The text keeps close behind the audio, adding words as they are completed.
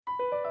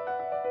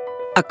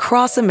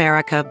Across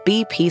America,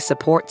 BP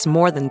supports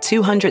more than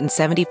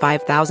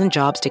 275,000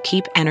 jobs to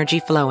keep energy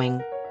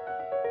flowing.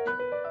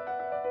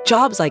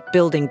 Jobs like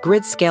building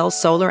grid-scale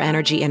solar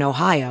energy in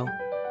Ohio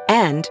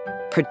and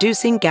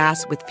producing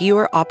gas with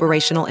fewer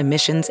operational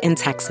emissions in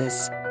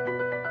Texas.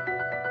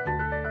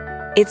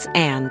 It's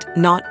and,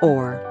 not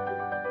or.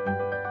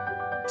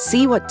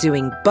 See what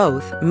doing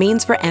both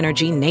means for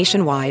energy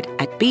nationwide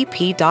at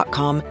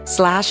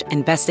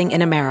bp.com/investing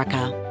in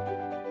America.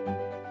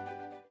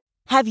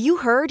 Have you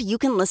heard you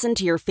can listen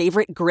to your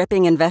favorite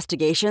gripping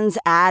investigations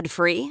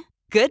ad-free?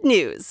 Good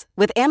news!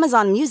 With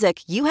Amazon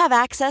Music, you have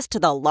access to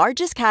the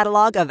largest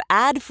catalog of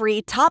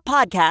ad-free top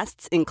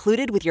podcasts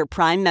included with your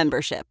Prime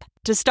membership.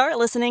 To start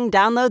listening,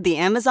 download the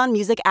Amazon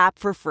Music app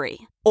for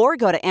free or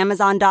go to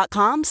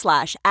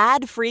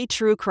amazon.com/ad-free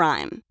true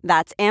crime.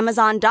 That's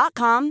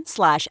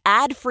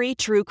amazon.com/ad-free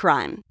true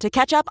crime to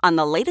catch up on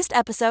the latest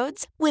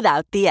episodes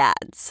without the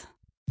ads.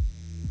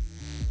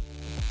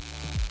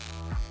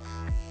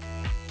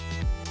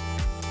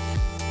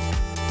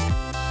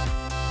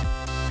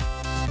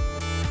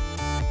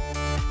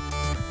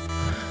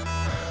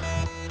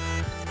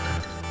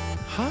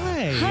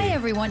 Hi,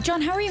 everyone.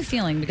 John, how are you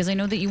feeling? Because I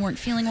know that you weren't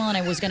feeling well, and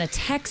I was going to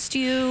text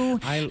you.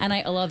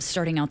 I love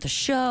starting out the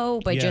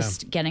show by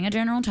just getting a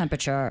general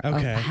temperature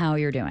of how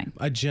you're doing.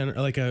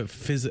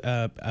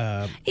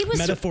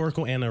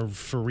 Metaphorical and a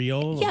for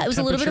real. Yeah, it was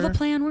a little bit of a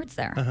play on words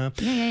there.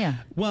 Yeah.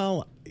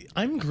 Well,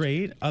 I'm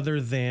great,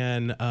 other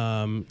than,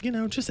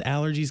 just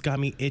allergies got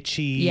me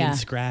itchy and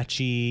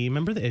scratchy.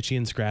 Remember the Itchy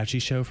and Scratchy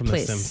show from The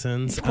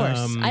Simpsons? Of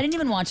course. I didn't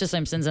even watch The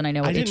Simpsons, and I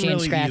know what Itchy and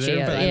Scratchy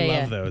is. But I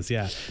love those,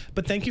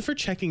 But thank you for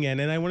checking in,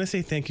 and I want to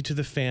say thank you to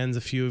the fans.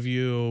 A few of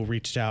you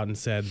reached out and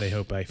said they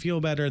hope I feel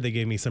better. They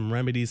gave me some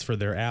remedies for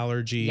their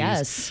allergies.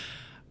 Yes.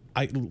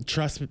 I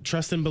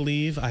trust and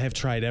believe. I have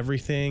tried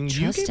everything.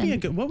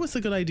 What was the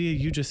good idea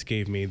you just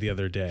gave me the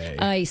other day?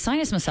 A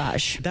sinus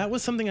massage. That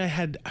was something I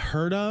had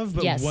heard of,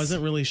 but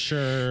wasn't really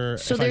sure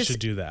if I should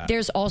do that.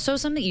 There's also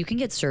some that you can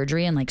get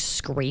surgery and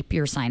scrape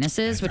your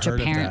sinuses, which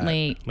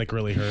apparently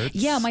really hurts.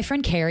 Yeah, my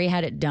friend Carrie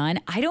had it done.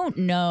 I don't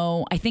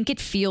know. I think it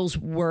feels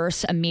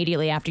worse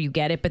immediately after you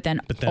get it, but then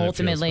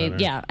ultimately,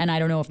 and I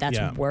don't know if that's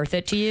worth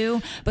it to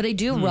you. But I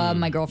do rub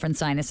my girlfriend's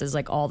sinuses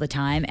all the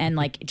time, and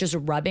just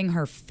rubbing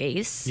her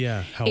face.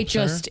 Yeah, it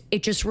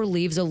just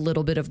relieves a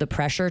little bit of the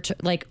pressure to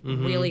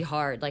really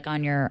hard,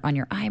 on your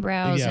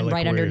eyebrows and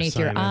right underneath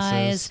your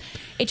eyes.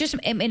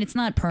 It's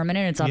not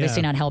permanent. It's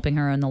obviously not helping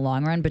her in the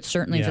long run, but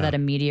certainly for that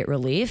immediate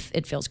relief,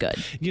 it feels good.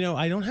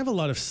 I don't have a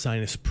lot of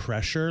sinus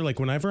pressure.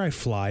 Whenever I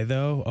fly,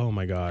 though, oh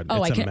my god,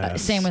 it's a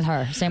mess. Same with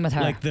her.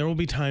 There will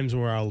be times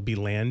where I'll be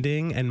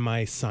landing and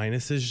my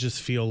sinuses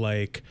just feel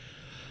like,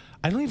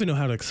 I don't even know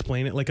how to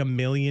explain it, a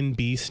million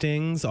bee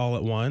stings all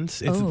at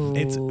once.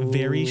 It's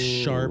very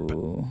sharp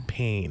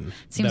pain.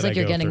 Seems like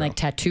you're getting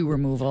tattoo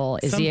removal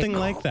is something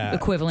the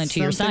equivalent to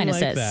your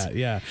sinuses. Like that,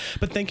 yeah.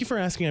 But thank you for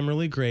asking. I'm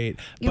really great.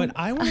 But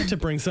I wanted to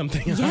bring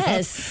something up.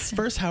 Yes.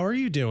 First, how are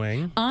you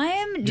doing?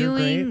 I'm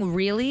doing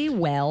really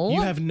well.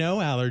 You have no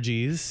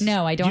allergies.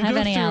 No, I don't have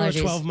any allergies.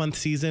 You go through a 12-month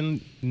season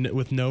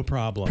with no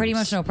problems. Pretty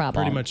much no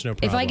problem.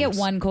 If I get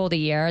one cold a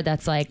year,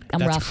 that's I'm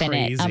roughing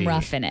it. I'm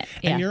roughing it.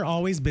 Yeah. And you're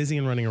always busy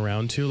and running around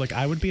too.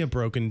 I would be a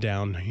broken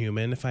down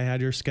human if I had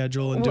your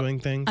schedule and doing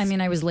things. I mean,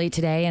 I was late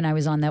today, and I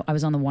was on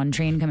the one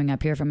train coming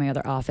up here from my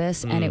other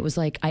office, and it was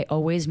I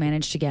always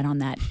managed to get on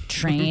that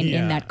train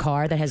in that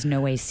car that has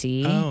no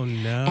AC. Oh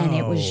no! And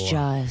it was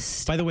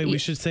just. By the way, we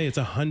should say it's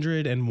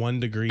 101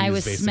 degrees. I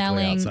was basically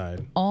smelling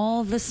outside.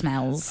 All the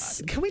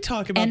smells. Can we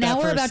talk about that? And now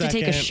we're about to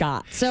take a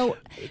shot. So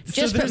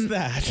there's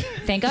that.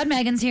 Thank God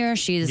Megan's here.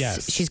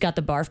 She's got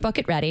the barf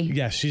bucket ready.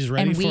 Yes, she's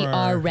ready. And we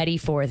are ready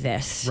for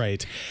this.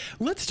 Right.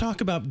 Let's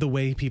talk about the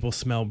way people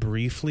smell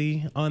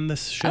briefly on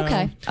this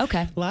show.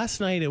 Okay. Last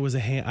night it was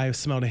I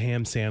smelled a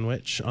ham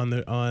sandwich on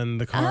the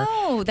car.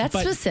 Oh, that's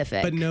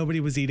specific. But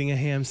nobody was eating a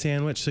ham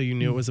sandwich, so you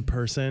knew it was a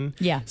person.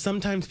 Yeah.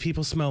 Sometimes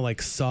people smell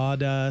like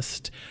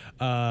sawdust.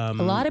 A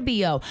lot of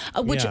BO,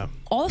 which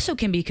also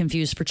can be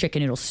confused for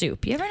chicken noodle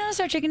soup. You ever notice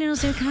our chicken noodle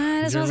soup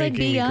kind of smells like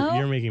BO?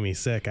 You're making me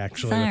sick,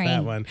 actually, with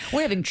that one.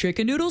 We're having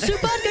chicken noodle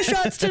soup vodka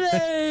shots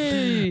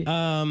today.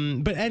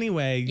 But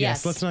anyway,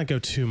 yes, let's not go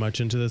too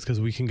much into this because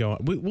we can go.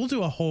 We'll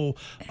do a whole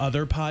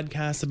other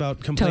podcast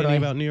about complaining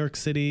about New York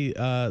City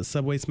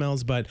subway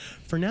smells. But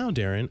for now,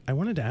 Darren, I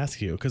wanted to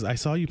ask you because I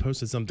saw you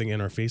posted something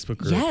in our Facebook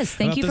group. Yes,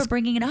 thank you for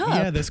bringing it up.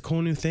 Yeah, this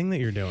cool new thing that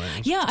you're doing.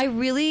 Yeah,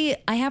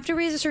 I have to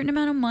raise a certain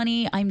amount of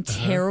money. I'm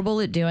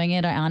terrible at doing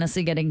it. I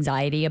honestly get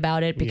anxiety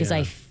about it because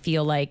I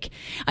feel like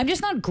I'm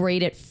just not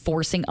great at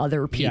forcing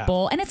other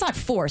people. And it's not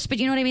force, but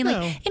you know what I mean?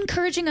 No.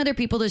 Encouraging other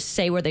people to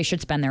say where they should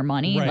spend their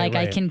money. Right.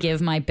 I can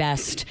give my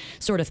best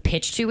sort of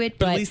pitch to it.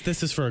 But at least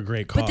this is for a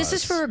great cause. But this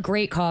is for a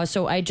great cause.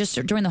 So I just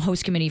joined the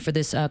host committee for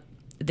this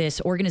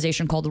this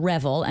organization called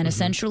Revel, and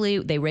essentially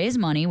they raise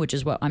money, which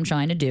is what I'm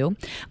trying to do,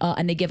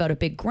 and they give out a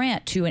big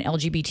grant to an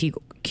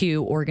LGBTQ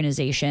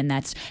organization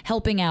that's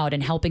helping out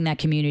and helping that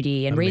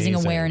community and raising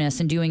awareness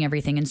and doing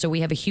everything. And so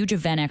we have a huge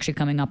event actually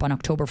coming up on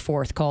October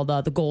 4th called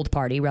the Gold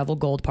Party, Revel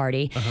Gold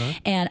Party.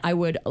 And I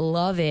would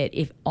love it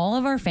if all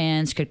of our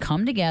fans could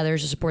come together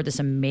to support this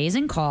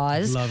amazing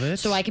cause. Love it.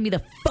 So I can be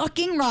the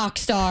fucking rock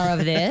star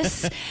of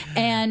this.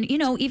 And, you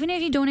know, even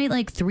if you donate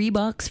like $3,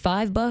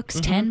 $5,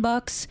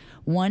 $10,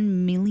 $1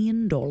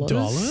 million.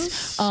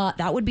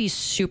 That would be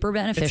super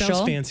beneficial. It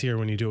sounds fancier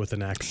when you do it with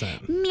an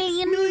accent. $1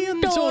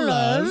 million.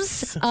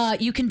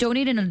 You can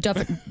donate in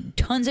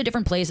tons of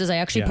different places. I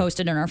actually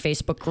posted in our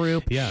Facebook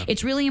group. Yeah.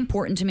 It's really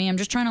important to me. I'm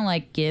just trying to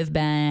like give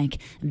back,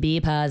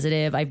 be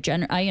positive. I've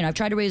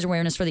tried to raise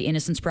awareness for the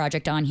Innocence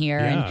Project on here,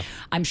 and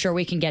I'm sure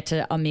we can get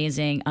to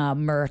amazing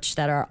merch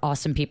that our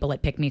awesome people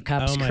at Pick Me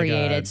Cups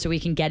created. So we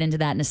can get into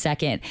that in a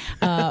second.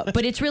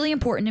 But it's really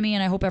important to me,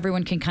 and I hope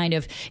everyone can kind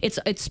of.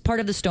 It's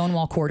part of the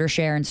Stonewall Quarter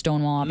Share, and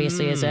Stonewall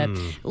obviously is a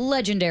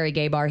legendary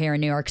gay bar here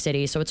in New York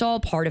City. So it's all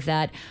part of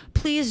that.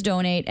 Please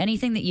donate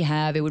anything that you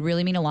have. It would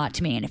really mean a lot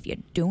to me. And if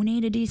you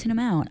donate a decent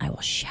amount, I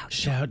will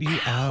shout you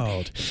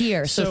out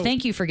here. So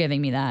thank you for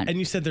giving me that. And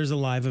you said there's a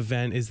live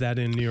event. Is that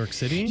in New York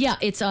City? Yeah,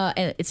 it's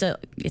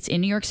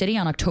in New York City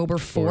on October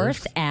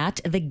 4th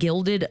at the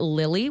Gilded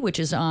Lily, which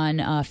is on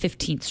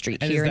 15th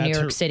Street here in New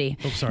York City.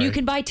 You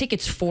can buy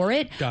tickets for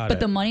it, but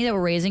the money that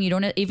we're raising, you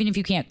don't even if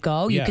you can't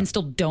go, you can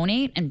still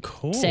donate and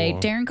say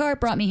Darren Carp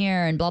brought me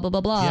here and blah blah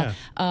blah blah.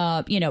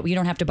 You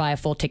don't have to buy a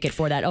full ticket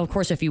for that. Of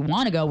course, if you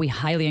want to go, we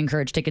highly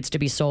encourage tickets to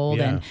be sold,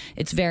 and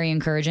it's very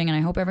encouraging, and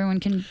I hope everyone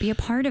can be a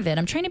part of it.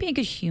 I'm trying to be a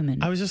good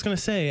human. I was just going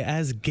to say,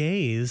 as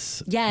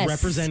gays,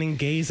 representing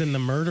gays in the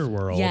murder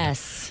world,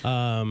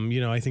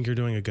 I think you're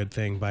doing a good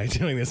thing by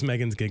doing this.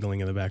 Megan's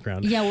giggling in the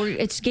background. Yeah,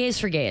 it's gays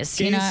for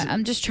gays.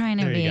 I'm just trying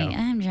to be.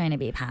 I'm trying to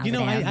be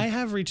positive. I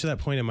have reached that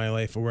point in my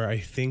life where I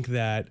think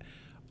that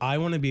I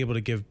want to be able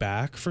to give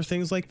back for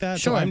things like that.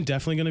 Sure. So I'm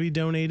definitely going to be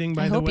donating,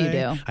 by the way. I hope you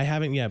do. I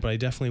haven't yet, but I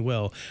definitely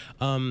will.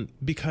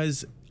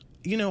 Because,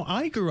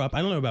 I grew up,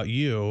 I don't know about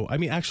you. I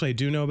mean, actually, I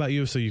do know about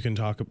you, so you can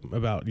talk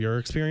about your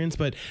experience.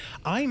 But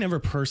I never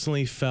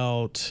personally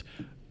felt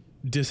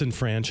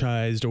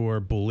disenfranchised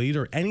or bullied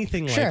or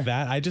anything like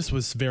that. I just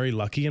was very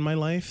lucky in my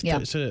life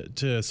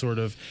to sort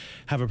of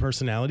have a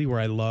personality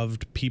where I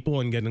loved people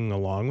and getting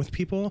along with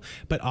people.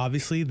 But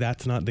obviously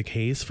that's not the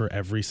case for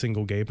every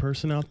single gay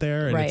person out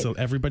there. And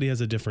everybody has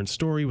a different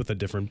story with a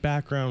different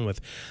background, with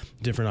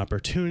different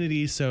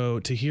opportunities. So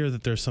to hear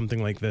that there's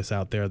something like this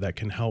out there that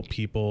can help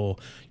people,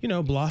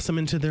 blossom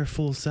into their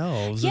full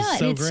selves is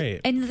so great.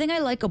 And the thing I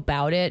like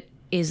about it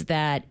is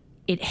that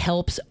it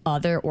helps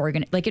other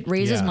it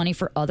raises money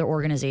for other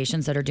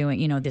organizations that are doing,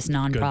 this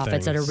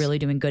nonprofits that are really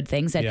doing good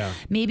things that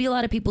maybe a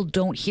lot of people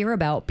don't hear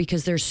about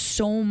because there's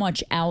so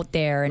much out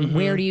there, and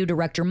where do you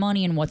direct your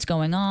money and what's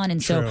going on.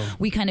 And so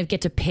we kind of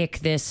get to pick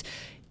this,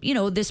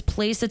 this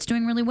place that's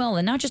doing really well,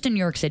 and not just in New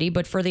York City,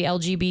 but for the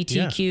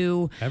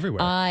LGBTQ,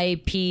 everywhere.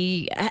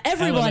 IP,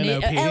 everyone,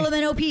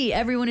 LMNOP,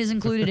 everyone is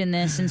included in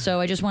this. And so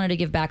I just wanted to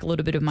give back a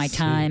little bit of my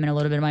time and a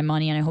little bit of my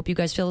money, and I hope you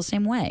guys feel the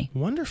same way.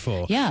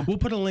 Wonderful. Yeah. We'll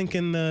put a link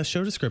in the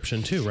show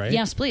description too, right?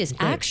 Yes, please.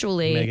 Great.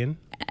 Actually,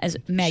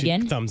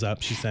 Megan, thumbs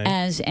up, she's saying.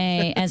 As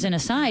an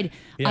aside,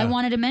 I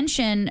wanted to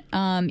mention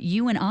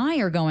you and I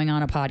are going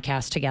on a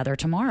podcast together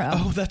tomorrow.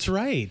 Oh, that's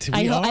right.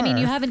 I mean,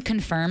 you haven't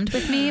confirmed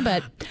with me,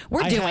 but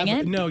we're doing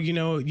it. No,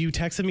 you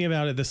texted me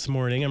about it this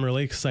morning. I'm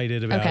really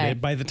excited about it.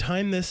 By the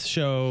time this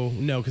show,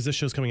 because this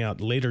show's coming out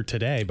later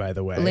today, by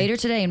the way. Later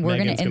today,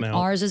 and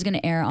ours is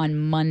gonna air on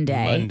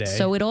Monday.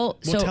 So we'll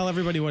tell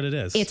everybody what it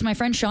is. It's my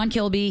friend Sean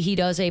Kilby. He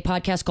does a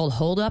podcast called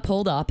Hold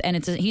Up,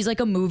 and he's like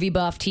a movie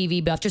buff,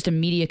 TV buff, just a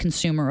media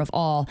consumer of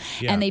all,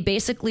 and they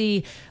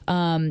basically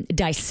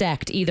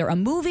dissect either a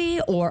movie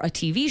or a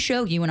TV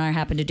show. You and I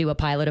happen to do a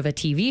pilot of a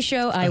TV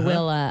show. I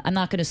will. I'm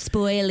not going to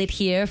spoil it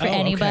here for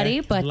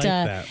anybody,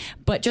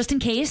 but just in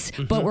case.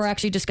 But we're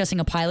actually discussing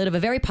a pilot of a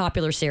very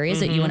popular series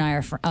that you and I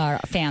are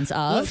fans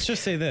of. Let's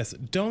just say this: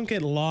 don't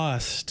get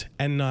lost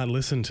and not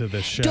listen to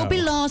this show. Don't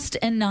be lost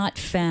and not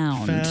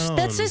found.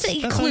 That's just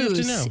clues.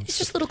 It's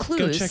just little clues.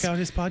 Go check out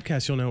his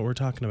podcast. You'll know what we're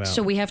talking about.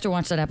 So we have to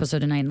watch that episode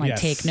tonight and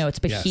take notes.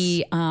 But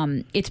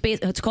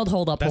it's called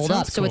Hold Up.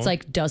 So it's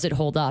like, does it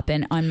hold up?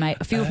 And on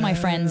a few of my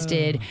friends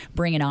did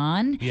Bring It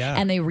On,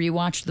 and they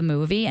rewatched the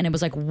movie, and it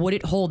was like, would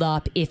it hold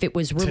up if it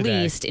was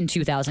released in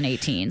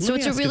 2018? So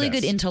it's a really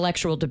good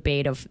intellectual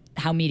debate of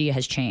how media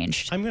has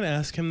changed. I'm going to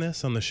ask him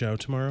this on the show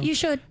tomorrow. You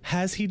should.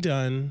 Has he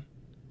done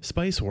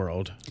Spice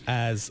World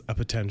as a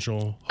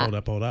potential hold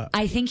up?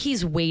 I think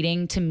he's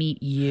waiting to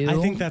meet you. I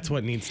think that's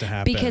what needs to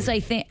happen. Because I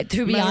think,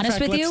 to be honest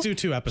with you, let's do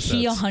 2 episodes.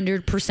 He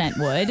 100%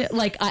 would.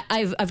 Like,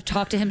 I've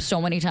talked to him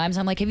so many times.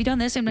 I'm like, have you done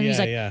this? And he's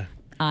like,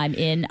 I'm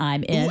in. Ooh, I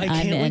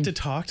can't wait to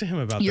talk to him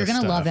about You're this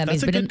gonna stuff. love him.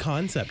 That's a good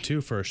concept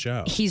too for a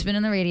show. He's been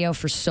in the radio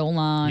for so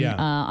long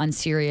on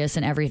Sirius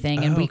and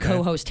everything, and we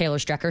co-host Taylor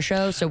Strecker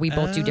show, so we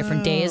both do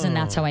different days, and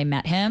that's how I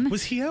met him.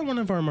 Was he at one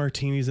of our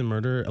Martinis and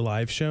Murder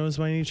live shows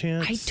by any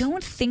chance? I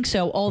don't think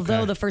so,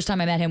 although the first time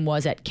I met him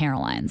was at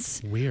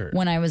Caroline's. Weird.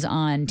 When I was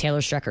on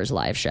Taylor Strecker's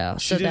live show.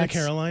 She did a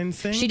Caroline's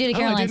thing? She did a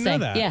Caroline's thing.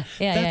 That. Yeah.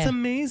 That's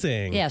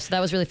amazing. Yeah, so that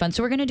was really fun.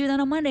 So we're going to do that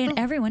on Monday, and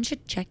everyone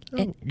should check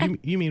it out.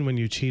 You mean when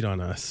you cheat on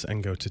us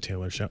and go to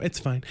Taylor's show? It's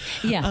fine.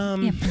 Yeah,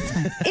 it's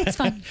fine. It's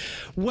fine.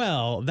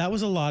 Well, that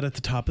was a lot at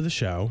the top of the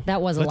show.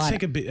 That was a lot. Let's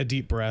take a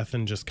deep breath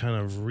and just kind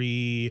of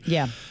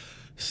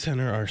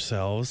center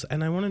ourselves.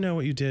 And I want to know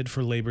what you did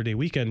for Labor Day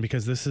weekend,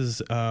 because this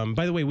is,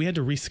 by the way, we had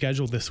to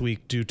reschedule this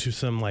week due to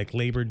some like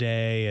Labor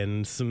Day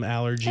and some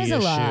allergy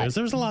issues.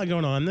 There was a lot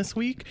going on this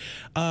week.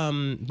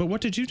 But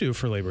what did you do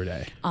for Labor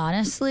Day?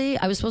 Honestly,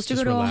 I was supposed to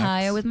go to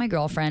Ohio with my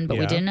girlfriend, but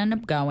we didn't end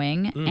up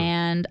going.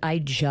 And I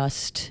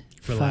just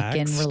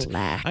fucking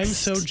relaxed. I'm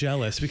so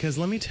jealous because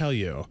let me tell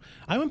you,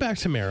 I went back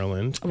to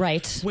Maryland.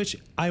 Right. Which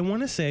I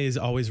want to say is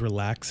always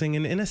relaxing.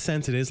 And in a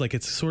sense, it is like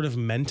it's sort of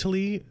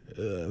mentally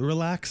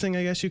relaxing,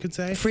 I guess you could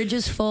say. Fridge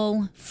is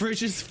full.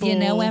 You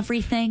know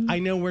everything. I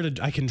know where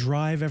to, I can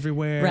drive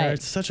everywhere. Right.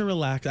 It's such a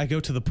relax. I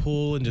go to the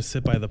pool and just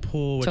sit by the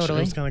pool, which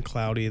was kind of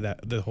cloudy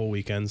the whole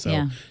weekend. So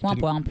womp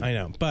womp. I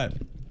know. But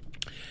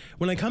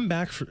when I come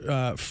back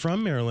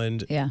from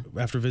Maryland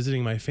after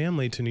visiting my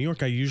family to New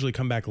York, I usually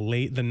come back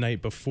late the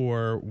night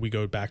before we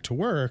go back to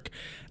work.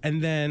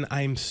 And then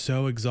I'm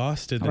so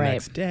exhausted the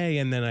next day.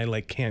 And then I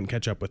like can't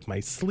catch up with my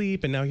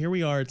sleep. And now here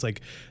we are. It's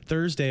like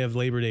Thursday of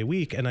Labor Day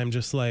week. And I'm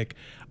just like,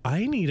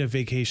 I need a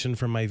vacation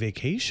from my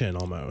vacation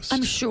almost.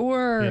 I'm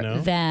sure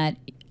that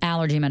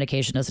allergy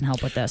medication doesn't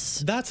help with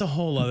this. That's a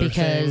whole other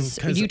thing.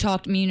 Because you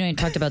talked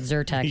about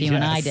Zyrtec, you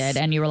and I did,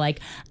 and you were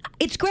like,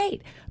 it's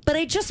great, but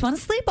I just want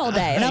to sleep all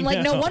day. And I'm like,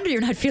 no wonder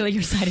you're not feeling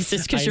your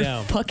sinuses because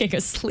you're fucking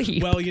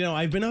asleep. Well,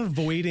 I've been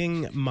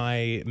avoiding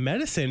my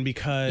medicine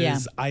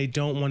because I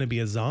don't want to be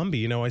a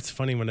zombie. It's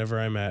funny whenever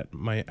I'm at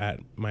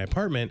my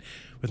apartment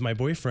with my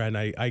boyfriend,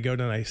 I go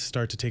down and I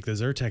start to take the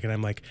Zyrtec and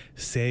I'm like,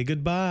 say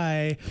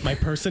goodbye. My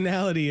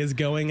personality is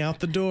going out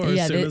the door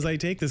as soon as I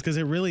take this because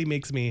it really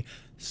makes me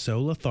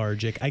so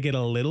lethargic. I get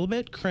a little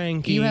bit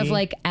cranky. You have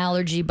like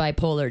allergy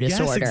bipolar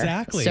disorder. Yes,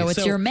 exactly. So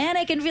it's you're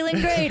manic and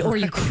feeling great or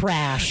you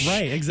crash.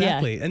 Right,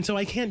 exactly. Yeah. And so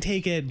I can't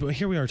take it. But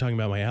here we are talking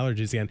about my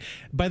allergies again.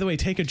 By the way,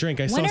 take a drink.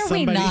 When are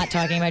we not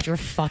talking about your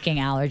fucking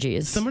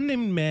allergies? Someone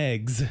named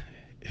Megs,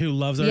 who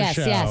loves our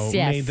show,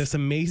 made this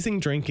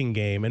amazing drinking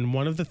game. And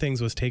one of the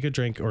things was take a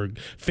drink or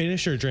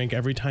finish your drink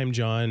every time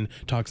John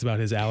talks about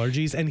his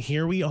allergies. And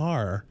here we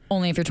are.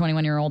 Only if you're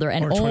 21 years older.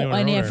 And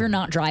if you're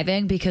not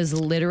driving, because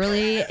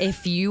literally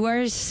if you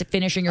are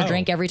finishing your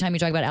drink every time you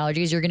talk about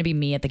allergies, you're going to be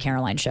me at the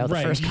Caroline show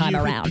the first time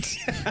around.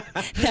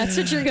 That's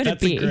what you're going to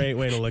be. That's a great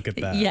way to look at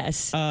that.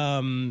 Yes.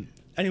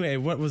 Anyway,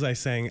 what was I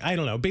saying? I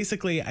don't know.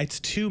 Basically, it's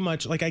too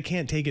much. Like, I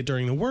can't take it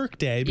during the work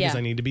day because I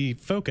need to be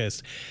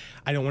focused.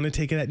 I don't want to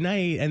take it at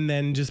night and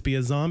then just be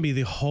a zombie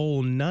the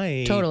whole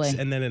night. Totally.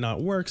 And then it not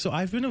work. So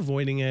I've been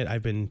avoiding it.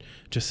 I've been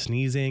just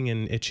sneezing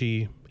and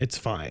itchy. It's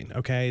fine.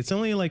 Okay. It's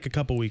only like a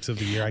couple weeks of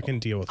the year. I can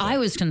deal with it. I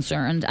was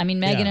concerned. I mean,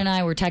 Megan and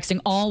I were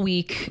texting all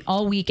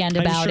weekend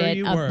about it.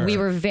 You were.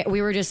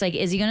 We were just like,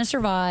 is he going to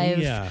survive?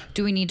 Yeah.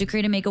 Do we need to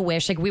create a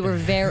Make-A-Wish? Like we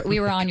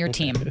were on your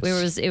team.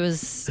 It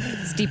was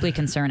deeply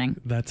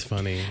concerning. That's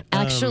funny.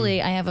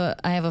 Actually, I have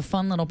a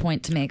fun little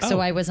point to make. So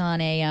I was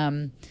on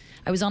a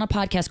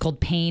podcast called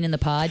Pain in the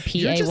Pod,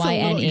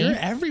 Payne. You're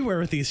everywhere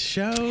with these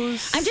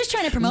shows. I'm just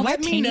trying to promote Let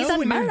me know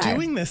when murder. you're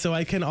doing this so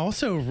I can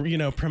also,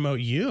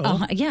 promote you.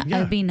 Yeah, it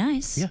would be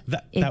nice. Yeah,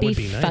 that would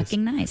be nice.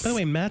 Fucking nice. By the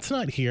way, Matt's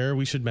not here.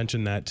 We should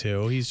mention that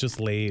too. He's just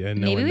late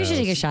and maybe we should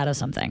take a knows. shot of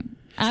something.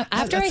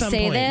 After At I some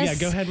say point. this,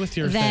 go ahead with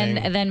your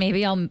thing. Then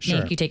maybe I'll make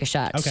you take a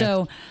shot. Okay.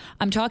 So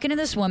I'm talking to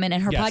this woman,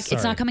 and her podcast.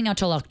 It's not coming out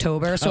till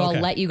October, so I'll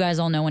let you guys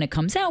all know when it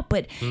comes out.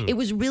 But it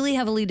was really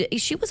heavily.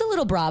 She was a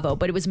little Bravo,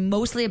 but it was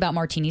mostly about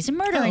martinis and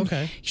murder.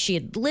 And she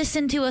had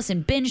listened to us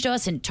and binged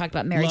us and talked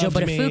about Mary Jo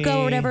Buttafuoco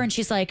or whatever. And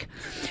she's like,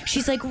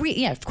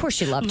 yeah, of course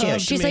she loved you.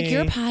 She's like,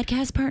 your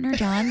podcast partner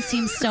John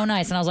seems so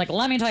nice, and I was like,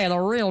 let me tell you the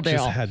real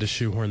deal. Just had to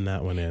shoehorn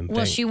that one in.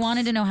 Well, she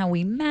wanted to know how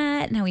we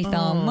met and how we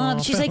fell in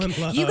love. She's like,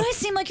 you guys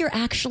seem like you're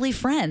actually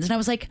friends. And I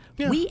was like,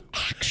 we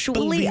actually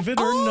believe it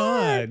or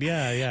not.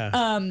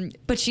 Yeah.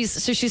 But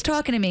she's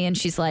talking to me and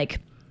she's like,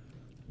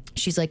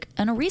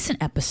 in a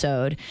recent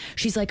episode,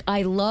 she's like,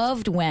 I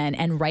loved when,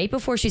 and right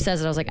before she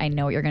says it, I was like, I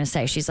know what you're going to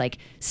say. She's like,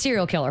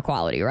 serial killer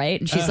quality, right?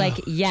 And she's like,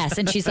 yes.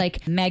 And she's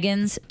like,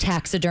 Megan's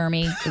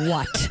taxidermy,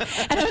 what?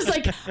 And I was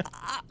like,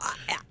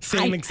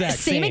 same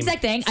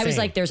exact thing. I was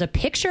like, there's a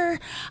picture.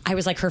 I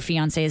was like, her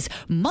fiance's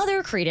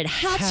mother created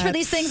hats for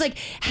these things. Like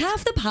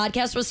half the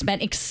podcast was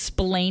spent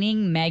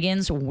explaining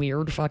Megan's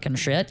weird fucking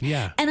shit.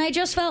 Yeah. And I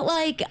just felt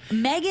like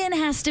Megan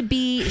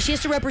she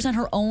has to represent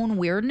her own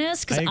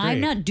weirdness because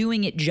I'm not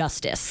doing it justice.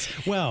 justice?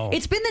 Well,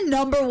 it's been the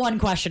number one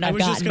question I've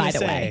gotten, by the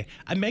way.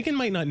 Megan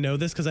might not know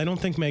this because I don't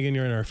think, Megan,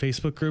 you're in our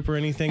Facebook group or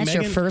anything. That's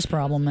Megan, your first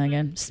problem,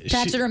 Megan.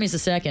 Taxidermy's the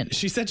second.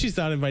 She said she's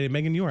not invited.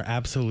 Megan, you are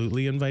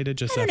absolutely invited.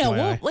 Just I don't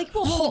know.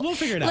 We'll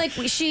figure it out. Like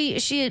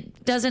she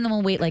doesn't.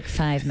 We'll wait like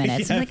 5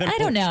 minutes. Yeah, I'm like, I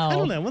don't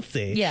know. We'll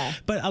see. Yeah.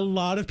 But a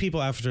lot of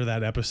people after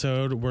that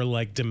episode were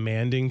like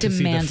demanding to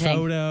see the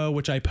photo,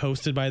 which I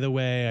posted, by the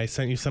way. I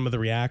sent you some of the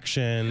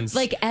reactions.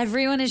 Like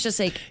everyone is just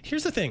like.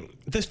 Here's the thing.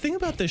 The thing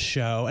about this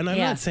show, and I'm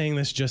not saying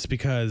this just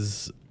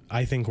because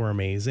I think we're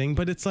amazing,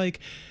 but it's like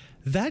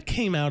that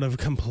came out of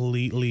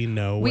completely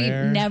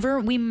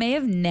nowhere. We may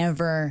have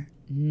never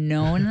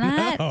known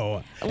that.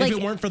 No. Like, if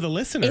it weren't for the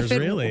listeners,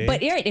 really.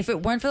 But if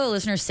it weren't for the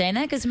listeners saying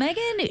that, because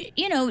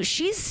Megan,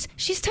 she's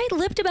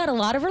tight-lipped about a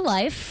lot of her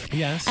life.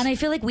 Yes. And I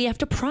feel like we have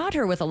to prod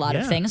her with a lot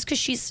of things because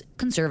she's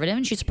conservative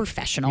and she's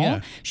professional.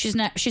 Yeah.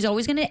 She's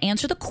always going to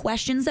answer the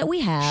questions that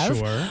we have.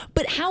 Sure.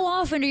 But how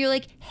often are you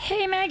like,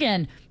 hey,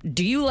 Megan,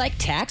 do you like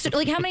tax?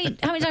 Like how many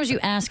times are you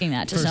asking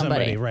that to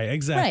somebody? Right,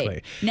 exactly.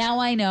 Right. Now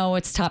I know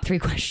it's top 3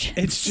 questions.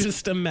 It's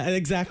just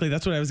exactly.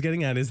 That's what I was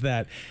getting at, is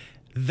that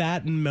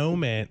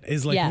moment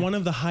is like one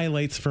of the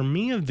highlights for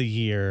me of the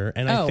year.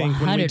 And I think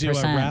when 100%. We do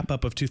a wrap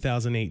up of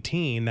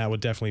 2018, that would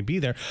definitely be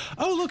there.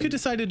 Oh, look who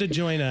decided to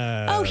join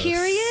us. Oh,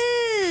 here he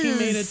is.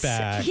 He made it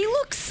back. He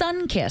looks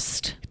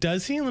sun-kissed.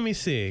 Does he? Let me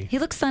see. He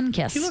looks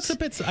sun-kissed. He looks a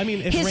bit, I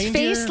mean, if his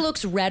face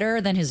looks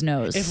redder than his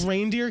nose. If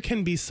reindeer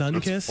can be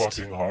sun-kissed. It's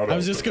fucking hot. I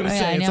was just going to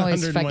say it's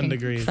 101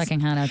 degrees. Fucking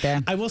hot out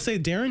there. I will say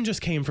Darren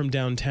just came from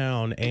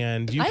downtown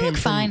and you came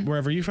from fine.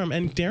 Wherever you're from.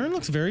 And Darren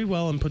looks very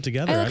well and put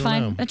together. I look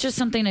fine. That's just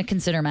something to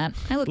consider, Matt.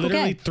 I look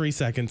literally okay. 3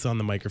 seconds on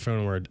the microphone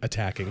and we're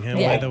attacking him,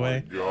 by the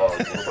way. Oh my God,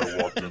 what have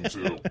I walked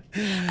into?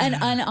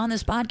 And on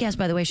this podcast,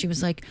 by the way, she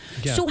was like,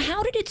 so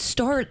how did it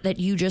start that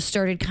you just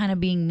started kind of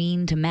being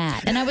mean to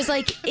Matt? And I was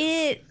like,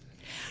 it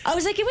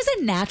was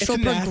a natural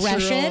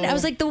progression. I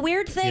was like, the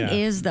weird thing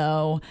is,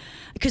 though,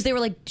 because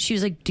she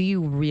was like, do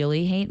you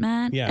really hate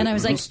Matt? Yeah. And I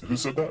was like, who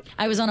said that?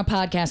 I was on a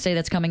podcast today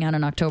that's coming out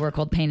in October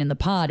called Pain in the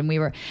Pod.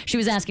 And she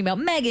was asking about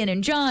Megan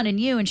and John and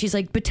you. And she's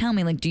like, but tell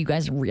me, like, do you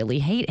guys really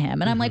hate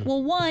him? And I'm like,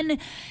 well, one,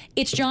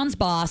 it's John's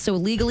boss. So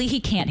legally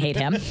he can't hate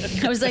him.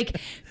 I was like,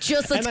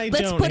 let's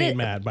don't put hate it.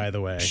 Matt, by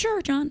the way.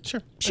 Sure, John.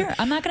 Sure.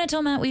 I'm not going to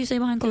tell Matt what you say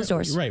behind closed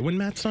doors. Right. When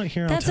Matt's not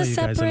here, that's I'll tell you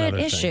guys another a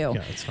separate issue.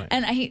 Yeah, it's fine.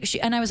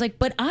 And I was like,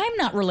 but I'm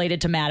not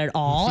related to Matt at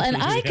all. And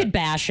I could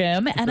bash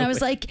him. And I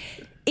was like,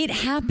 it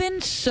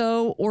happened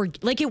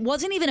it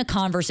wasn't even a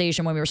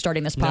conversation when we were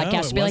starting this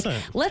podcast to be like,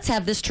 let's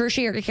have this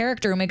tertiary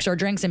character who makes our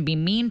drinks and be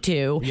mean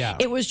to. Yeah.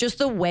 It was just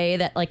the way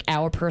that like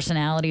our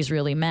personalities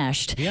really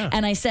meshed. Yeah.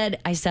 And I said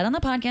on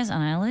the podcast,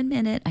 and I'll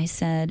admit it, I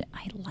said,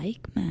 I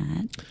like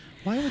Matt.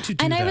 Why would you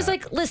do and that? I was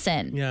like,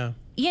 listen,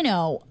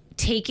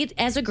 take it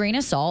as a grain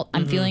of salt.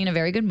 I'm feeling in a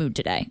very good mood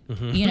today,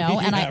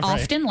 and I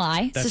often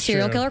lie. It's a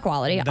serial killer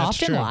quality. I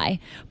often lie,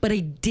 but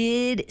I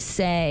did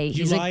say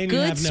he's a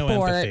good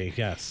sport. Empathy.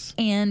 Yes,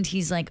 and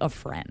he's like a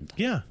friend.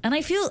 Yeah, and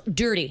I feel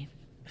dirty.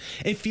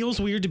 It feels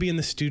weird to be in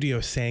the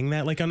studio saying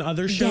that. Like on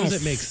other shows,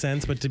 it makes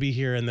sense, but to be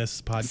here in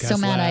this podcast, so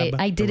Matt,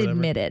 I did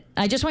admit it.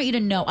 I just want you to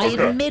know, I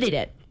admitted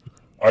it.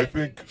 I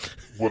think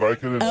what I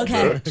can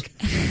admit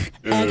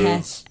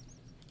is,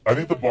 I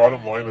think the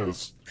bottom line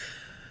is,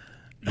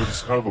 you're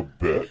just kind of a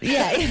bitch.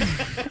 Yeah.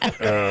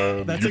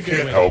 And that's you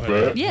can't help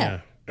it.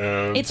 Yeah.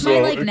 And it's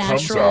so my it natural.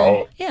 Comes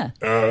out, yeah.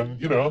 And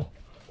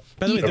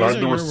by the way, those are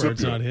your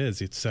words, not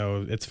his.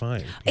 So it's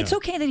fine. It's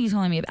okay that he's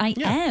calling me. I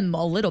am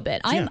a little bit.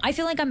 I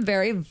feel like I'm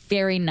very,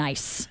 very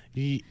nice.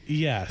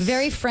 Yes.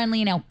 Very friendly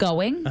and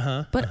outgoing,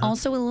 but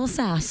also a little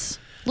sass.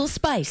 A little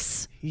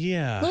spice.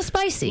 Yeah. A little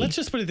spicy. Let's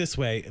just put it this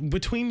way.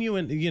 Between you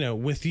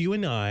and, with you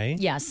and I.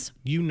 Yes.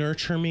 You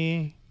nurture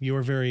me. You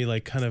are very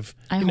kind of.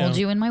 I hold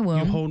you in my womb.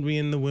 You hold me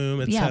in the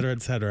womb, et cetera,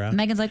 et cetera.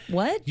 Megan's like,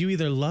 what? You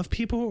either love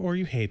people or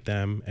you hate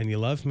them, and you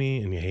love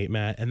me and you hate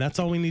Matt, and that's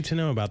all we need to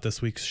know about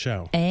this week's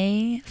show.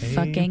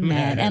 Fucking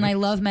Matt. And I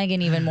love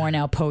Megan even more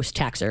now post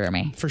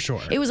taxidermy. For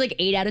sure. It was like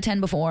 8 out of 10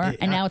 before,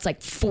 and now it's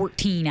like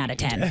 14 out of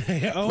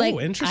 10.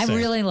 Oh, interesting. I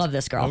really love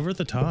this girl. Over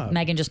the top.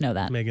 Megan, just know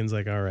that. Megan's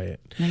like, all right.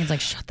 Megan's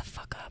like, shut the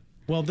fuck up.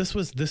 Well, this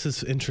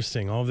is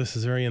interesting. All of this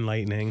is very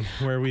enlightening,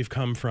 where we've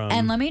come from.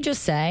 And let me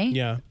just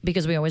say,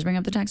 because we always bring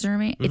up the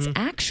taxidermy, it's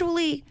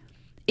actually,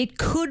 it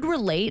could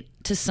relate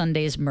to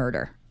Sunday's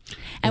murder.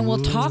 And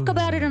we'll talk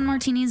about it on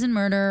Martinis and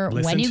Murder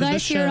when you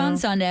guys hear it on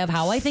Sunday of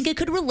how I think it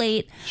could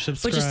relate.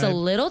 Subscribe. But just a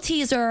little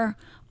teaser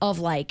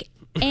of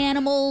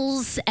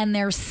animals and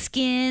their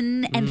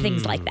skin and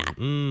things like that.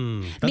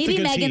 Maybe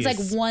Megan's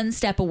tease. one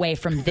step away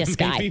from this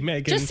guy.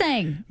 Just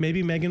saying.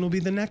 Maybe Megan will be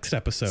the next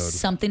episode.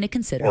 Something to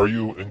consider. Are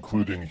you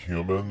including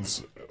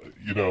humans,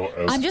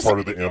 as part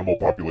of the animal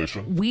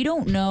population? We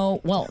don't know.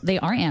 Well, they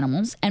are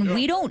animals, and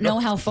we don't know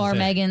how far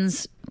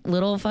Megan's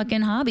little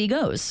fucking hobby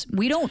goes.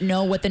 We don't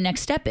know what the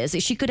next step is.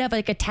 She could have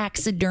a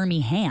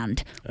taxidermy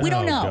hand. We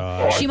don't know.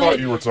 I thought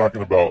you were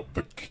talking about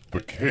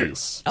the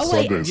case. Oh,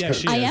 wait. Sunday's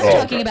case. I am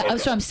talking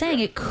about. So I'm saying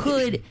it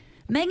could.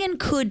 Megan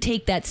could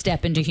take that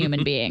step into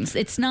human beings.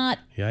 It's not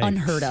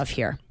unheard of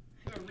here.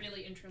 A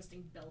really interesting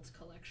interesting belt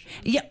collection.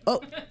 Yeah.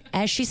 Oh,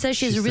 as she says,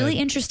 she has a really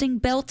interesting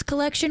belt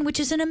collection, which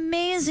is an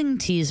amazing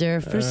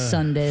teaser for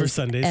Sunday's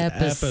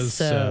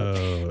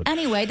episode.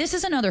 Anyway, this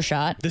is another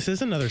shot. This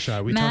is another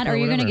shot. Matt, are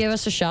you going to give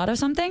us a shot of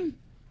something?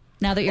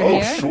 Now that you're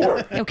here?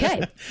 Sure.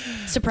 Okay.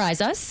 Surprise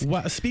us.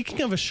 Well,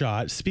 speaking of a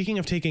shot, speaking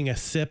of taking a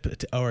sip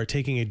or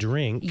taking a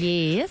drink,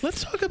 yes.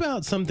 Let's talk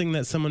about something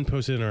that someone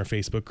posted in our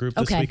Facebook group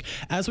this week.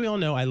 As we all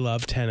know, I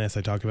love tennis.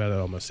 I talk about it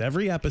almost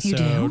every episode.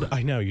 You do?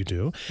 I know you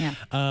do. Yeah.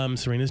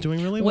 Serena's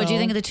doing really well. What do you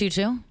think of the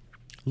 2-2?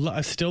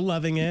 Still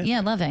loving it. Yeah,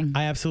 loving.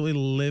 I absolutely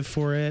live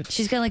for it.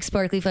 She's got like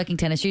sparkly fucking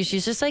tennis shoes.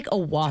 She's just like a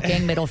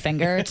walking middle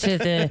finger to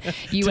the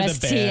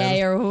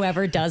USTA or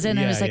whoever does it. And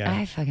I was like,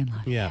 I fucking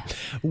love it. Yeah.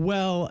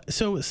 Well,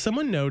 so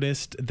someone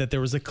noticed that there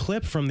was a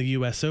clip from the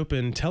US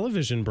Open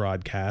television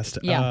broadcast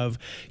of,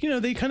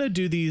 they kind of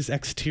do these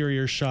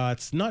exterior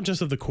shots, not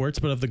just of the courts,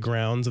 but of the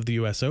grounds of the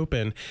US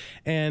Open.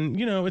 And,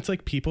 it's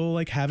like people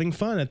like having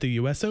fun at the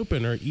US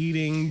Open or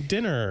eating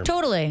dinner.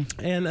 Totally.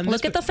 And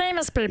look at the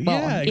famous people.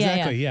 Yeah,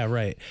 exactly. Yeah,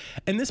 right.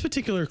 In this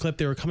particular clip,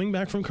 they were coming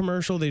back from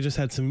commercial. They just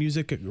had some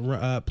music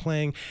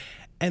playing,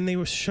 and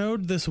they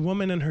showed this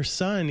woman and her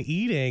son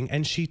eating,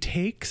 and she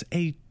takes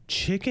a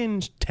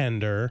chicken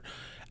tender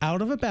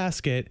out of a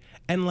basket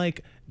and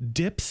like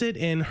dips it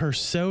in her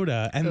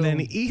soda and then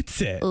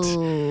eats it.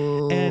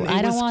 Ooh, and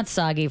I don't want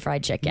soggy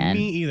fried chicken.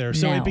 Me either.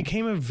 So it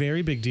became a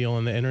very big deal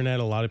on the internet.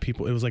 A lot of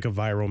people, it was like a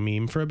viral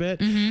meme for a bit.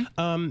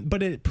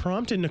 But it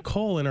prompted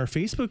Nicole in our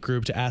Facebook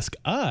group to ask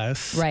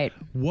us,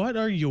 what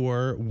are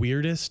your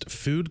weirdest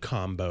food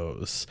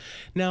combos?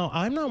 Now,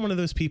 I'm not one of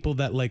those people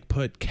that like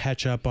put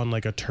ketchup on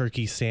like a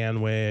turkey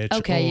sandwich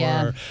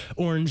or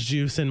orange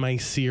juice in my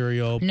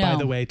cereal. No. By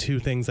the way, two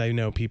things I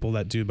know people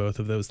that do both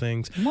of those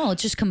things. Well,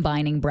 it's just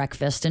combining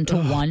breakfast into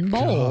one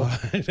bowl.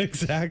 God.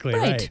 Exactly.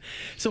 Right.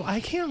 So I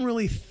can't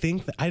really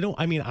think that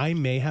I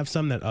may have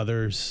some that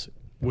others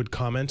would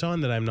comment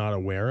on that I'm not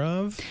aware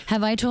of.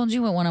 Have I told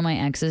you what one of my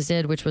exes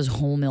did, which was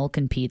whole milk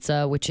and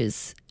pizza, which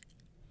is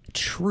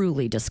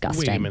truly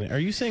disgusting. Wait a minute. Are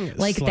you saying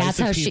like that's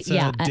how she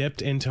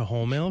dipped into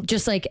whole milk?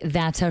 Just like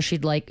that's how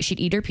she'd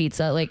eat her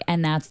pizza, like,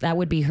 and that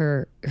would be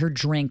her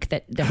drink,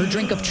 her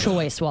drink of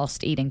choice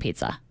whilst eating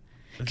pizza.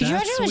 Could you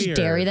imagine how much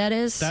dairy that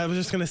is? I was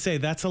just going to say,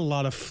 that's a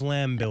lot of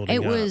phlegm building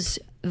up. It was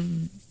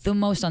the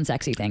most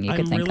unsexy thing you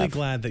could think of. I'm really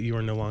glad that you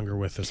are no longer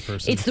with this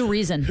person. It's the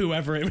reason.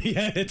 Whoever, it's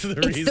the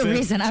reason. It's the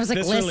reason. I was like,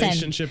 this listen,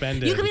 relationship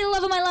ended. You could be the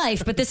love of my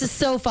life, but this is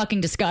so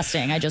fucking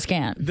disgusting. I just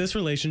can't. This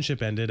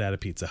relationship ended at a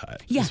Pizza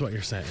Hut. Yeah. Is what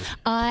you're saying.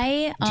 Do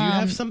you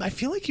have some? I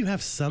feel like you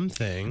have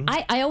something.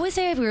 I always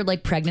say I have weird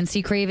like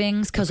pregnancy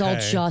cravings because I'll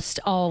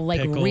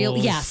like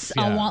pickles,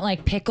 I'll want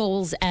like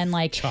pickles and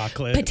like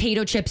chocolate,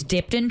 potato chips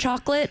dipped in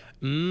chocolate.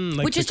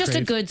 Like which is just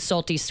a good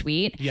salty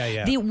sweet.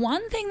 Yeah. The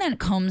one thing that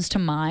comes to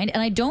mind,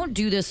 and I don't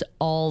do this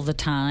all the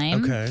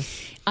time. Okay.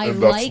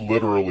 That's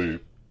literally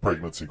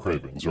pregnancy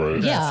cravings,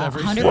 right? Yeah,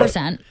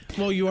 100%.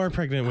 Well, you are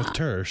pregnant with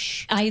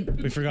Tersh.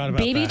 We forgot about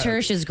baby that.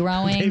 Tersh is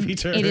growing. Baby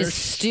Tersh. It is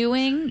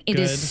stewing. It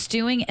is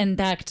stewing. In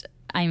fact,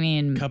 I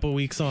mean, couple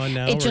weeks on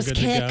now, it just we're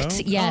good kicked.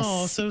 To go. Yes.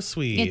 Oh, so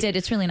sweet. It did.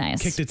 It's really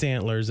nice. Kicked its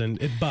antlers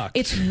and it bucked.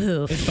 Its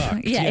hoof. It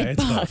bucked. Yeah, it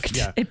bucked.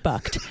 Yeah. It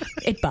bucked.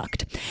 It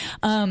bucked.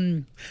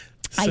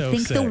 I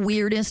think sick. the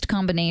weirdest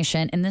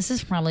combination, and this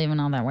is probably even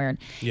not that weird,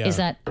 is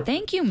that,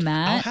 thank you,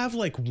 Matt. I'll have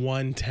like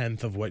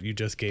 1/10 of what you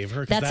just gave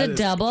her. That's a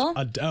double?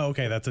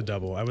 Okay, that's a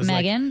double. I was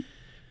Megan?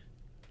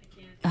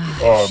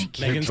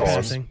 Megan's John,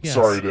 passing. Yes.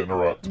 Sorry to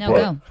interrupt. No,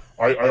 go.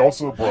 I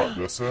also brought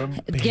this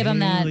in. Give him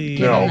that.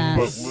 Give now, him that.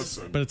 but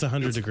listen. But it's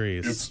 100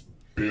 degrees. It's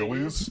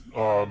Bailey's.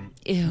 No,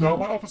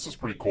 my office is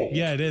pretty cold.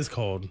 Yeah, it is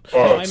cold.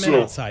 I meant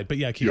outside, but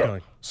keep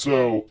going.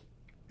 So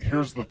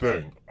here's the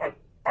thing.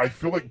 I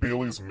feel like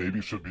Bailey's maybe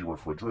should be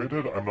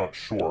refrigerated. I'm not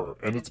sure.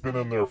 And it's been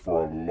in there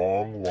for a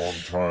long, long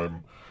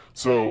time.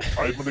 So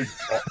I'm going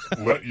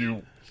to let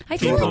you... I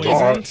feel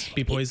like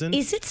be poisoned.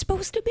 Is it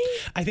supposed to be?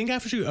 I think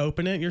after you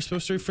open it, you're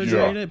supposed to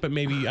refrigerate it, but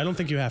maybe I don't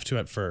think you have to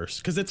at first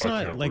because it's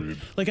not like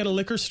at a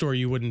liquor store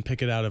you wouldn't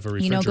pick it out of a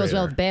refrigerator. It goes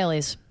well with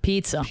Bailey's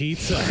pizza.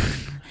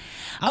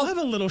 I'll have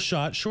a little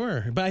shot,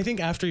 sure, but I think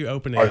after you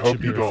open it, it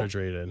should be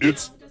refrigerated.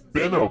 It's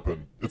been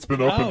open. It's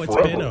been open forever.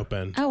 It's been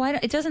open. Oh,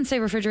 it doesn't say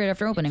refrigerate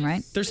after opening,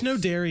 right? There's no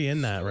dairy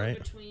in that,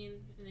 right?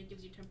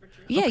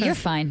 Yeah, you're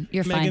fine.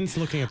 You're fine. Megan's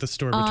looking at the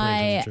store between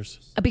temperatures.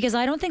 Because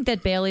I don't think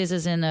that Bailey's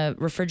is in a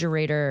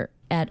refrigerator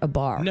at a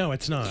bar. No,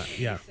 it's not.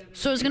 Yeah.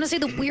 So I was going to say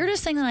the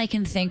weirdest thing that I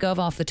can think of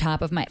off the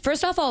top of my...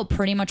 First off, I'll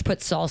pretty much put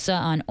salsa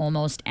on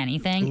almost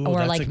anything. Ooh,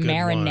 or like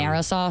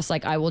marinara sauce.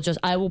 Like I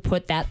will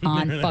put that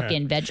on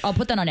fucking veg. I'll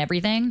put that on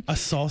everything. A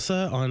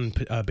salsa on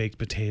baked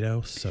potato.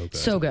 So good.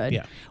 So good.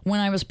 Yeah. When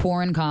I was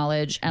poor in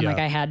college and like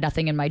I had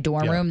nothing in my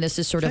dorm room, this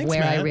is sort of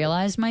where I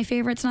realized my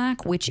favorite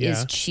snack, which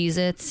is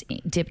Cheez-Its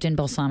dipped in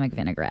balsamic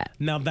vinaigrette.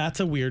 Now that's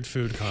a weird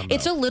food combo.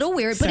 It's a little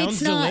weird, but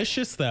it's not... Sounds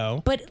delicious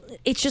though. But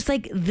it's just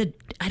like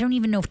I don't even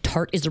even know if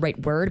tart is the right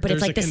word, but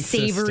There's it's like the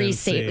savory,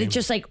 consistency. it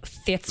just like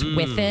fits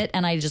with it,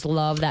 and I just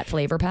love that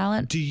flavor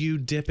palette. Do you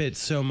dip it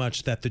so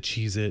much that the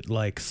Cheez-It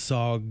like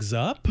sogs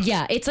up?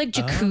 Yeah, it's like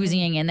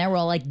jacuzziing in there.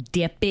 We'll like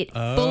dip it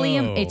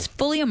it's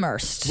fully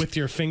immersed. With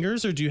your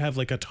fingers, or do you have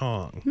like a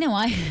tong? No,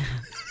 I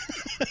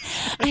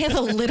have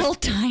a little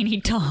tiny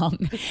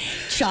tongue.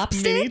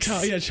 Chopsticks?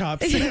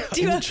 Chopsticks.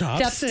 Do you have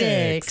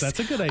chopsticks? That's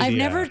a good idea. I've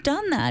never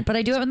done that, but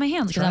I do it with my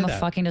hands because I'm a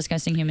fucking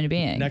disgusting human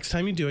being. Next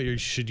time you do it, you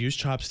should use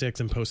chopsticks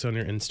and post it on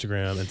your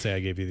Instagram and say I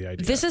gave you the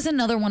idea. This is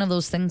another one of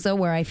those things, though,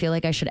 where I feel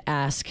like I should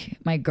ask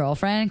my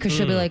girlfriend because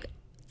she'll be like,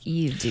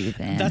 you do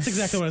this. That's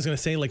exactly what I was going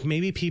to say. Like,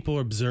 maybe people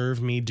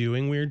observe me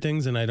doing weird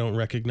things and I don't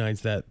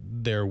recognize that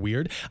they're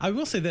weird. I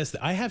will say this.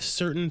 I have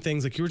certain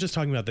things, like you were just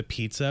talking about the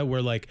pizza,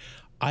 where like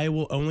I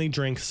will only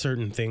drink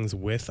certain things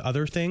with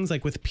other things.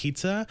 Like with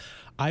pizza,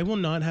 I will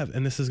not have,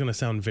 and this is going to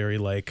sound very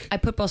like I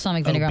put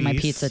balsamic vinegar on my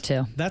pizza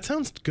too. That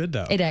sounds good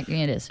though. It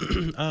is.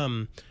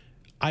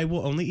 I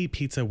will only eat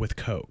pizza with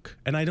Coke,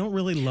 and I don't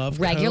really love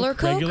regular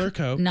Coke. Regular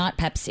Coke, not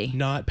Pepsi.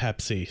 Not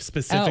Pepsi,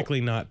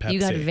 specifically not Pepsi. You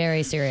got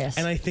very serious.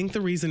 And I think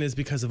the reason is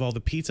because of all the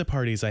pizza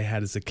parties I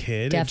had as a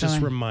kid. Definitely. It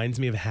just reminds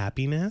me of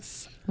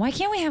happiness. Why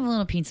can't we have a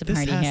little pizza party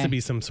here? This has to be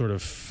some sort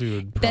of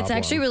food problem. That's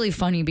actually really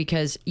funny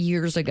because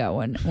years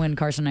ago when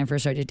Carson and I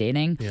first started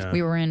dating,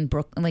 we were in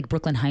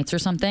Brooklyn Heights or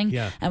something,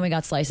 and we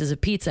got slices of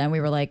pizza, and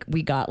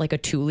we got like a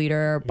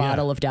 2-liter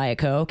bottle of Diet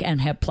Coke and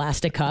had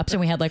plastic cups, and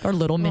we had like our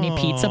little mini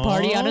pizza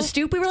party on a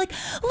stoop. We were like,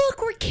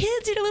 look, we're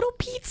kids at a little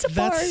pizza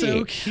party. That's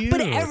so cute.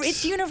 But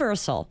it's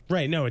universal.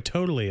 Right, no, it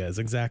totally is,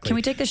 exactly. Can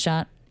we take the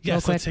shot?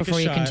 Yes, real quick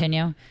before you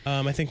continue.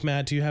 I think,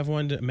 Matt, do you have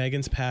one?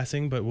 Megan's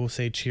passing, but we'll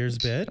say cheers,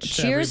 bitch.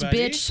 Cheers,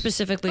 bitch,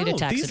 specifically to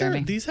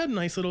taxidermy. These had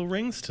nice little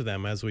rings to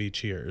them as we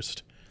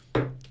cheersed.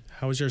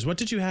 How was yours? What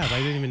did you have? I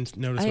didn't even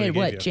notice what I gave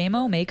you.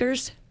 JMO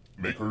Makers?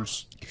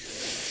 Makers.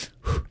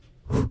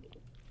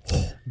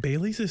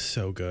 Bailey's is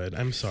so good.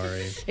 I'm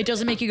sorry. It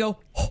doesn't make you go.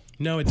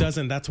 No, it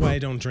doesn't. That's why I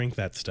don't drink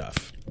that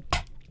stuff.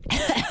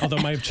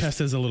 Although my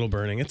chest is a little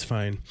burning. It's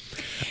fine.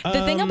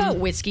 The thing about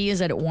whiskey is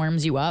that it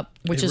warms you up,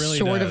 which is really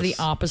sort of the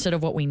opposite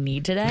of what we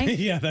need today.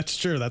 Yeah, that's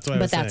true. That's what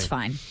I was saying. But that's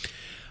fine.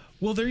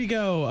 Well, there you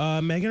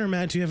go. Megan or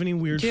Matt, do you have any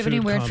weird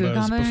food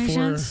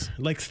combinations?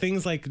 Before, like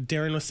things like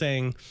Darren was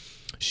saying,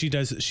 she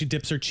dips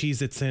her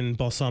Cheez-Its in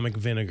balsamic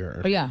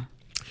vinegar. Oh, yeah.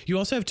 You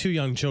also have 2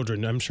 young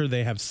children. I'm sure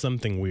they have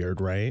something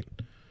weird, right?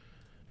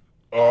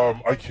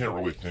 I can't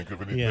really think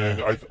of anything.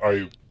 Yeah.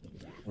 I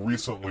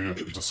recently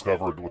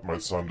discovered with my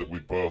son that we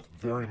both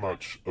very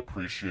much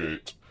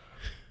appreciate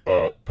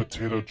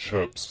potato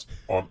chips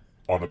on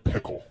a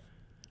pickle.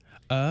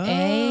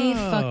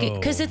 Oh.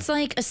 Because it's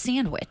like a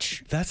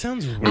sandwich. That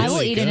sounds really good. I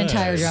will eat an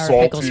entire jar Salty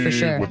of pickles for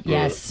sure.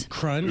 Yes.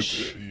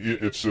 Crunch.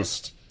 It's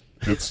just...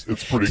 It's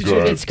pretty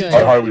good. It's good.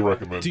 I highly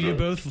recommend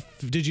it.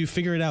 Did you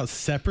figure it out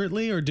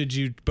separately, or did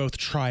you both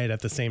try it at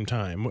the same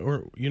time?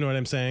 Or you know what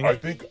I'm saying? I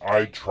think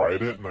I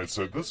tried it and I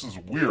said, this is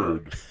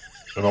weird.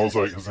 And I was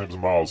like, his name's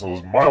Miles. I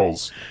was,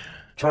 Miles,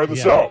 try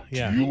this out.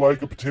 Yeah. Do you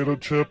like a potato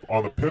chip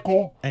on a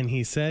pickle? And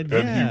he said,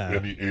 yeah.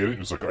 And he ate it. He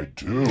was like, I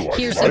do. I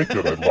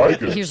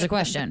like it. Here's the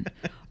question.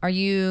 Are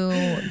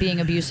you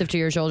being abusive to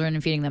your children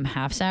and feeding them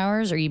half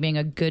sours, or are you being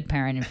a good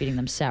parent and feeding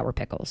them sour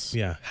pickles?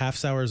 Yeah, half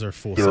sours or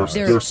full sours.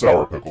 They're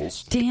sour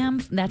pickles. Damn,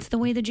 that's the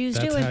way the Jews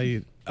do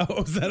it.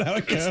 Is that how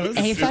it goes?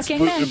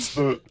 It's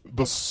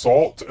the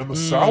salt and the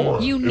sour.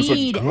 It's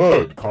a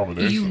good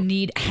combination. You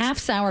need half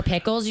sour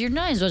pickles. You're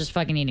not as well just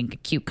fucking eating a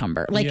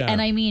cucumber. And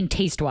I mean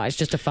taste-wise,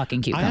 just a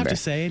fucking cucumber. I have to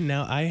say,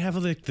 now I have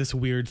like this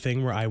weird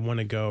thing where I want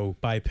to go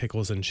buy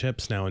pickles and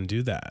chips now and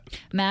do that.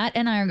 Matt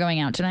and I are going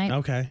out tonight.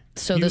 Okay.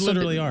 So you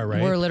literally are,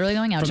 right? We're literally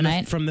going out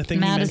tonight. From the thing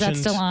Matt, is that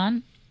still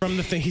on? From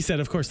the thing he said,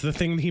 of course, the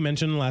thing he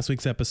mentioned in last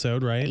week's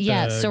episode, right?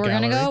 Yeah, so we're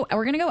gonna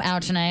go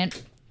out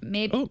tonight.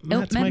 Maybe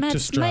Matt's mic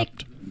just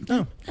dropped.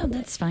 Oh,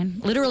 that's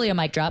fine. Literally a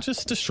mic drop.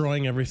 Just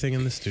destroying everything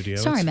in the studio.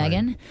 Sorry,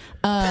 Megan.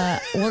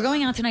 We're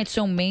going out tonight,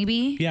 so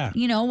maybe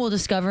we'll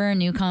discover a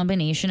new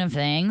combination of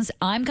things.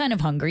 I'm kind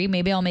of hungry.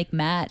 Maybe I'll make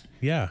Matt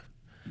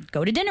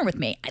go to dinner with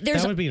me.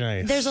 That would be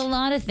nice. There's a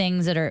lot of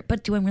things that are,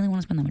 but do I really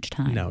want to spend that much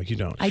time? No, you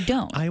don't. I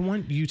don't. I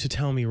want you to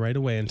tell me right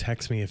away and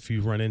text me if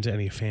you run into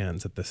any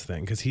fans at this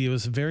thing, because he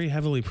was very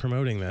heavily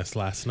promoting this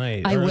last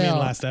night.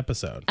 Last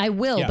episode. I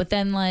will, but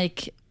then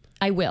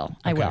I will.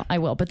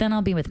 But then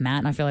I'll be with Matt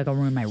and I feel like I'll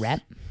ruin my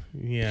rep.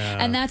 Yeah.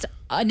 And that's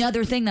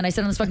another thing that I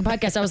said on this fucking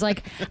podcast. I was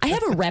like, I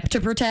have a rep to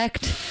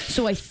protect,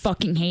 so I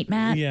fucking hate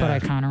Matt, but I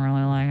kind of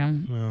really like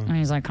him. Well, and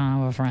he's like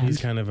kind of a friend.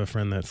 He's kind of a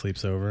friend that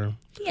sleeps over.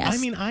 Yes. I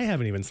mean, I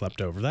haven't even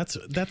slept over. That's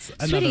another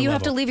Sweetie, you level.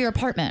 have to leave your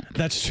apartment.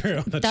 That's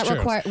true. That's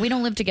true. We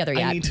don't live together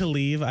yet. I need to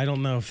leave. I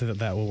don't know if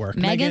that will work.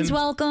 Megan's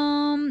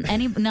welcome.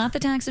 Not the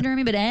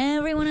taxidermy, but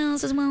everyone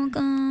else is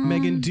welcome.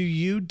 Megan, do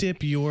you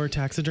dip your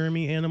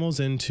taxidermy animals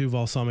into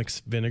balsamic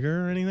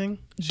vinegar or anything?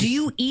 Do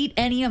you eat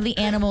any of the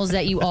animals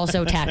that you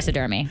also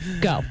taxidermy?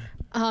 Go.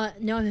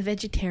 No, I'm a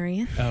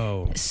vegetarian.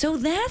 Oh. So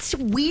that's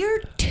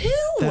weird too.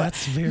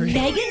 That's very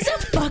Megan's a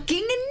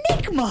fucking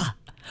enigma.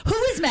 Who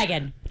is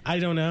Megan? I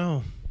don't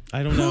know.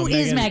 I don't know. Who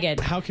is Megan?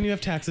 How can you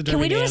have taxidermy? Can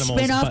we do a animals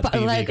spin-off but be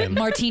like vegan?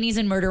 Martinis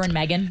and Murder and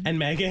Megan? And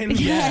Megan?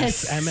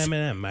 Yes.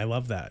 M. I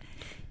love that.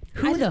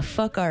 Who the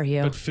fuck are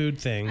you? But food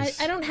things.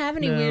 I don't have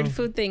any weird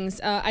food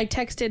things. I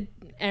texted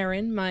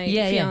Aaron, my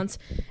fiance,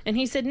 and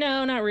he said,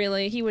 no, not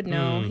really. He would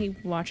know. He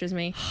watches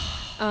me.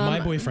 My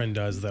boyfriend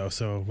does, though.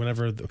 So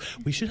whenever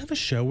we should have a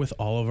show with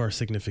all of our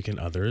significant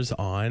others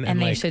on,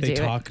 and like they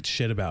talk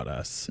shit about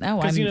us.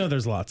 Because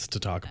there's lots to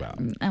talk about.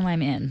 Oh,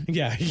 I'm in.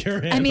 Yeah, you're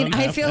in. I mean,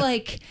 I feel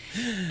like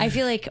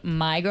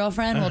my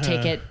girlfriend will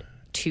take it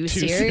too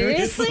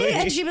seriously,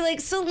 and she'd be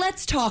like, so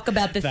let's talk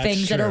about the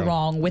things that are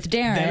wrong with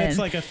Darren. Then it's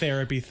like a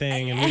therapy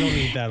thing, and we don't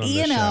need that on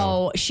the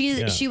show.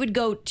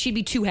 She'd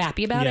be too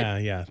happy about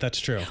it. Yeah, that's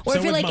true. Or I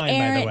feel like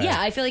Aaron,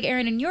 I feel like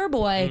Aaron and your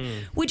boy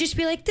would just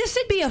be like, this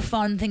would be a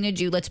fun thing to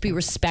do. Let's be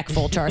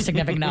respectful to our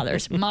significant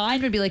others.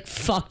 Mine would be like,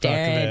 fuck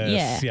Darren.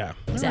 Yeah,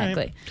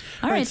 exactly.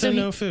 All right, so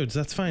no foods.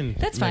 That's fine.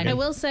 That's fine. I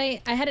will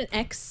say, I had an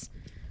ex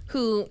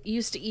who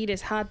used to eat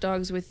his hot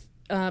dogs with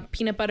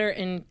peanut butter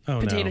and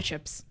potato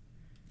chips.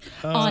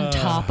 On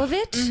top of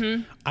it?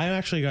 Mm-hmm. I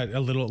actually got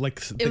a little,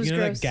 like,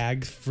 that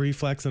gag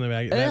reflex in the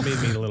bag. That made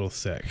me a little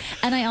sick.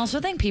 And I also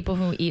think people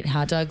who eat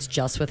hot dogs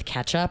just with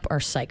ketchup are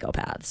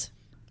psychopaths.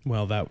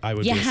 Well, that I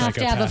would. You be a have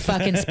to have a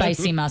fucking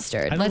spicy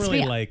mustard. I don't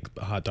really like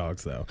hot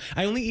dogs though.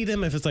 I only eat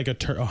them if it's like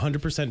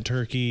 100%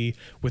 turkey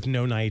with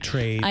no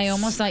nitrate. I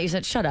almost thought you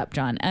said shut up,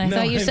 John. And I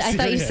thought you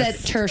said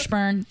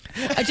Tershburn.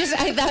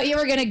 I thought you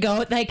were gonna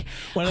go like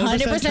 100%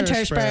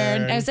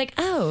 Tershburn. I was like,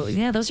 oh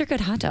yeah, those are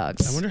good hot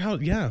dogs. I wonder how.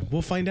 Yeah,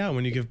 we'll find out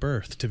when you give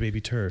birth to baby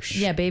Tersh.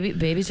 Yeah, baby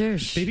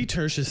Tersh. Baby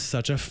Tersh is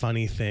such a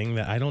funny thing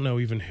that I don't know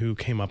even who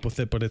came up with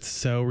it, but it's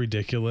so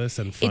ridiculous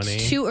and funny.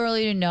 It's too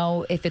early to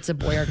know if it's a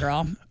boy or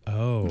girl.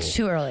 Oh, it's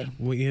too early.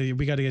 We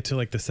got to get to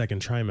like the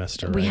second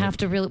trimester. We right? have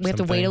to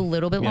wait a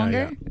little bit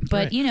longer. Yeah.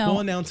 But we'll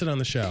announce it on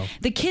the show.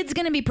 The kid's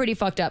gonna be pretty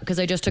fucked up because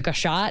I just took a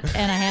shot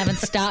and I haven't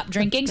stopped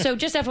drinking. So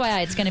just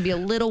FYI, it's gonna be a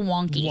little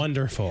wonky.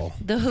 Wonderful.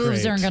 The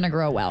hooves aren't gonna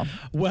grow well.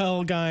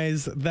 Well,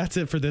 guys, that's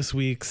it for this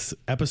week's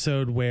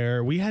episode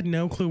where we had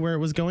no clue where it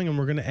was going, and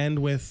we're gonna end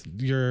with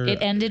your.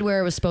 It ended where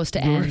it was supposed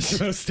to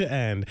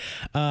end.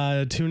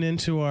 Tune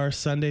into our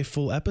Sunday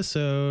full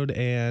episode,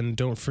 and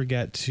don't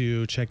forget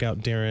to check out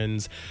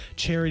Darren's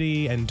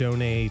charity and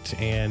donate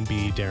and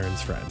be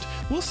Darren's friend.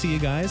 We'll see you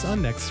guys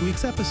on next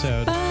week's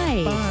episode.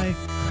 Bye. Bye.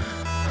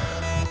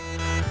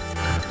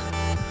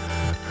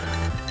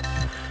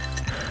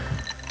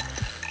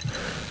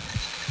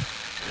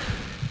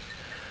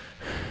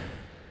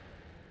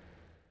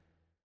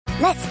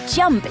 Let's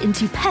jump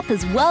into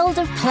Peppa's world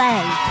of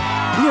play.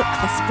 Look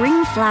for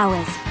spring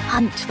flowers,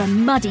 hunt for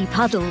muddy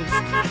puddles,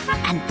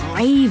 and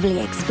bravely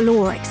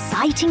explore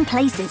exciting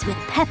places with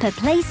Peppa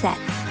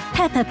playsets.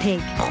 Peppa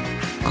Pig,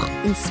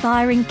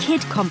 inspiring kid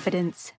confidence.